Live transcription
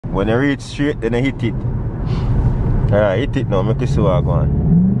When you reach straight, then you hit it. Alright, hit it now, make you see what I go on.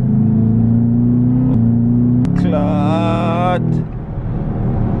 Clot!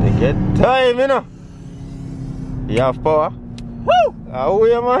 They get time, you know. You have power. Woo! How are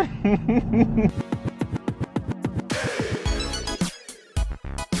you, man?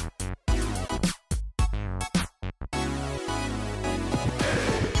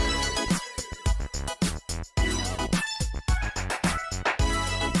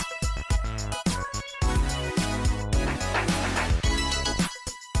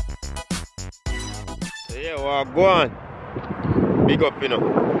 Yeah, well, go on. Big up, you know.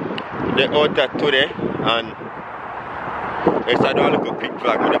 They out at today and let's do a little quick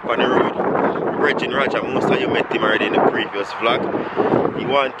vlog with up on the road. Virgin Roger, most of you met him already in the previous vlog. He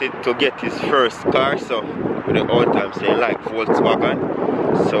wanted to get his first car, so with the old time saying like Volkswagen.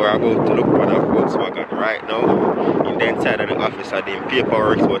 So we're about to look for a Volkswagen right now. In the inside of the office are doing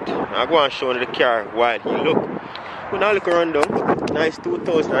paperwork, but I'm going to show you the car while he look. We're now look around down. Nice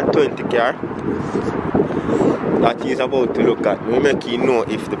 2020 car that he's about to look at. We make you know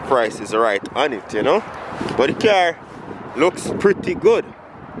if the price is right on it, you know. But the car looks pretty good.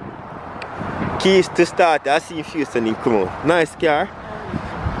 Keys to start, I see Houston in come out. Nice car.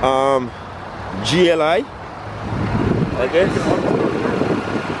 GLI, I guess.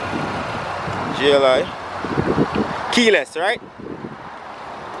 GLI. Keyless, right?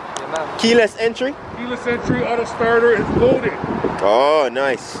 Yeah, keyless entry? Keyless entry, auto starter, it's loaded. Oh,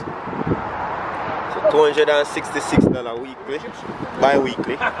 nice. So $266 weekly,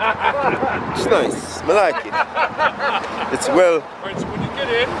 bi-weekly. It's nice. I like it. It's well. Alright, so when you get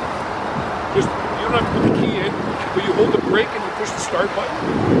in, just you don't have to put the key in, but you hold the brake and you push the start button.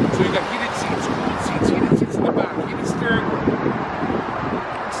 So you got heated seats, cooled seats, heated seats in the back, heated steering wheel.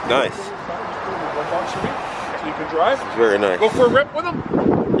 It's nice. So you can drive. It's very nice. Go for a rip with them?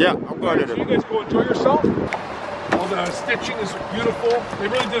 Yeah, I'm going to so you guys go enjoy yourself. All the stitching is beautiful. They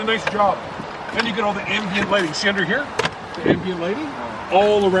really did a nice job. Then you get all the ambient lighting. See under here? The ambient lighting?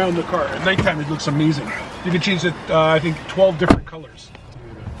 All around the car. At nighttime it looks amazing. You can change it, I think, 12 different colors.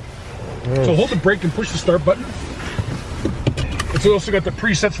 Yes. So hold the brake and push the start button. It's also got the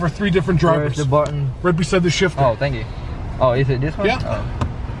presets for 3 different drivers. Where's the button? Right beside the shifter. Oh, thank you. Oh, is it this one? Yeah. Oh.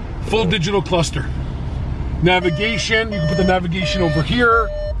 Full digital cluster. Navigation, you can put the navigation over here.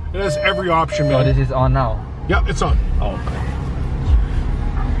 It has every option, man. Oh, this is on now? Yeah, it's on. Oh, okay.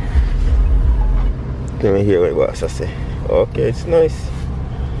 Let me hear what I say. Okay, it's nice.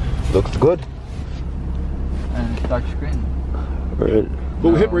 Looks good. And touch screen. Right.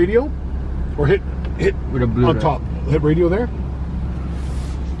 Go hit radio, or hit with a blue on top. Hit radio there.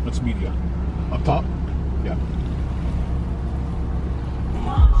 That's media. Up top. Yeah.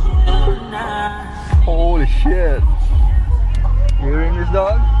 Holy shit! You hearing this,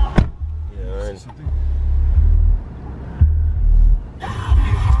 dog? Yeah, right.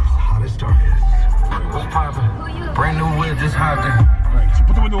 Hottest darkest. What's poppin'? Brand new whip just hopped in. Alright, so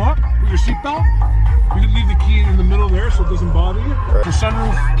put the window up with your seatbelt. You can leave the key in the middle there so it doesn't bother you. Right. The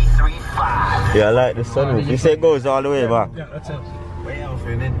sunroof. Yeah, I like the sunroof. You say it goes all the way back. Yeah, that's it. Way off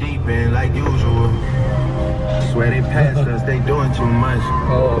in the deep end like usual. Swear they passed us, they doing too much.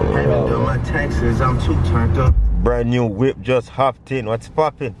 Haven't done my taxes, I'm too turned up. Brand new whip just hopped in. What's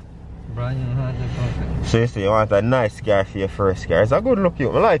popping? Brand new hopping. So you say you want a nice car for your first car. It's a good look, I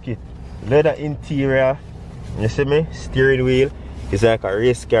like it. Leather interior. You see me? Steering wheel. It's like a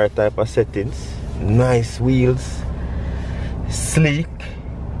race car type of settings. Nice wheels. Sleek.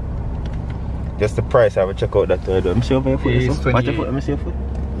 Just the price, I will check out that. Let me see over your foot. Watch your foot, let me see your foot.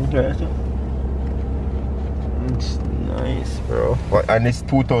 It's nice, bro. And it's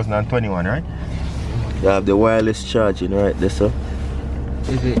 2021, right? You have the wireless charging right there, so.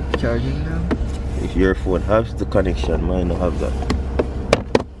 Is it charging now? If your phone has the connection, mine don't have that.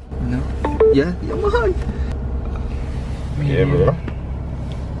 No. Yeah, man. Yeah, bro.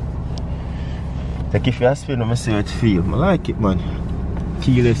 Like if you spin, let me see how it feels. I like it, man.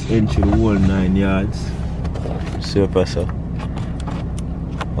 Keyless entry, the whole 9 yards. Super, so.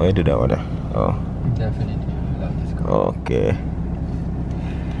 Why you do that one? Oh. Definitely. Okay.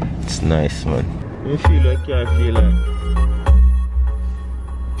 It's nice, man. You feel like I feel like.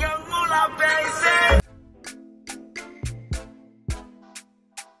 Young Moolah, baby.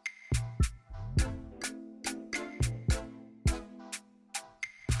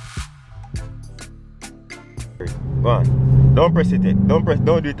 Go on. Don't press it. Don't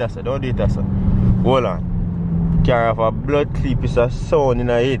do it, sir. Don't do it, sir. Hold on. Car have a blood clip is a sound in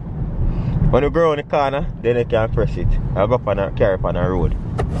the head. When you go around the corner, then you can press it. I'll go up on a car up on a road.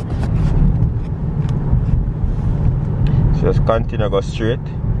 So just continue, go straight.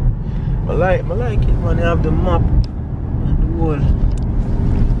 I like it, man. You have the map and the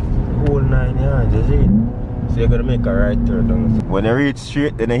whole 9 yards, you see? So you're gonna make a right turn down. When you reach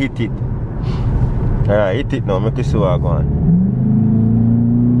straight, then you hit it. Alright, hit it now, make you see what I'm going.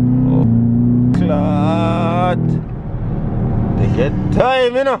 Oh, clot. Take your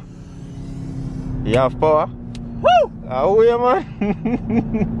time, you know. You have power. Woo! Oh, yeah, man.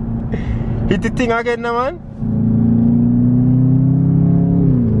 Hit the thing again, now, man.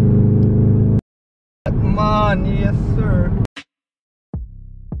 Man, yes, sir.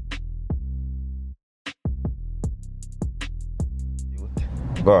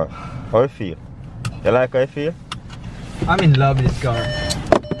 Bro, how you feel? You like how you feel? I'm in love with this car.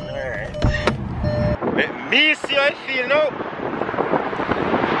 Alright. Let me see how you feel now.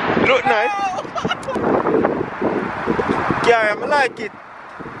 Look nice. Yeah, I like it.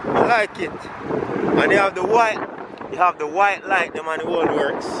 I like it. And you have the white light, the man, the whole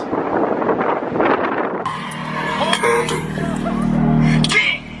works.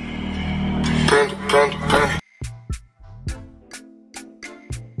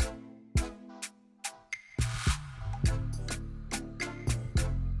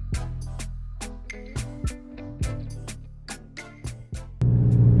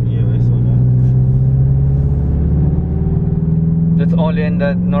 That's only in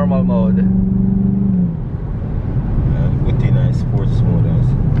the normal mode. With the nice sports mode.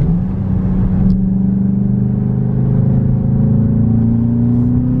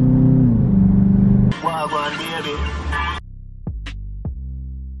 Wagwan, baby.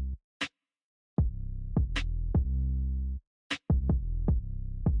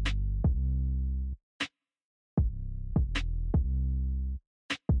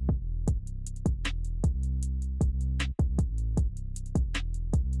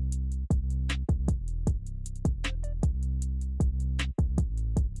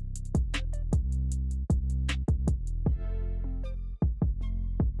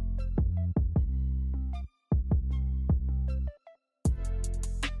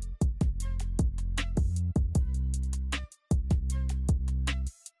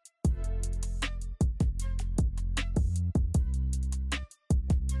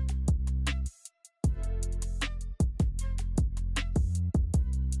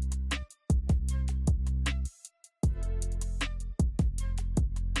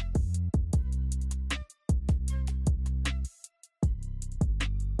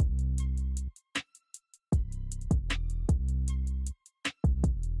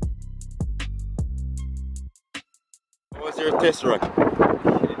 What was your test run? Huh?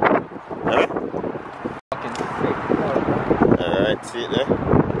 Fucking sick. Alright, see it there.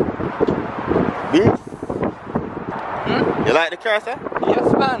 Beef? You like the car, sir?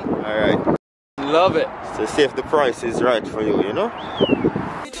 Yes, man. Alright. Love it. So see if the price is right for you, you know?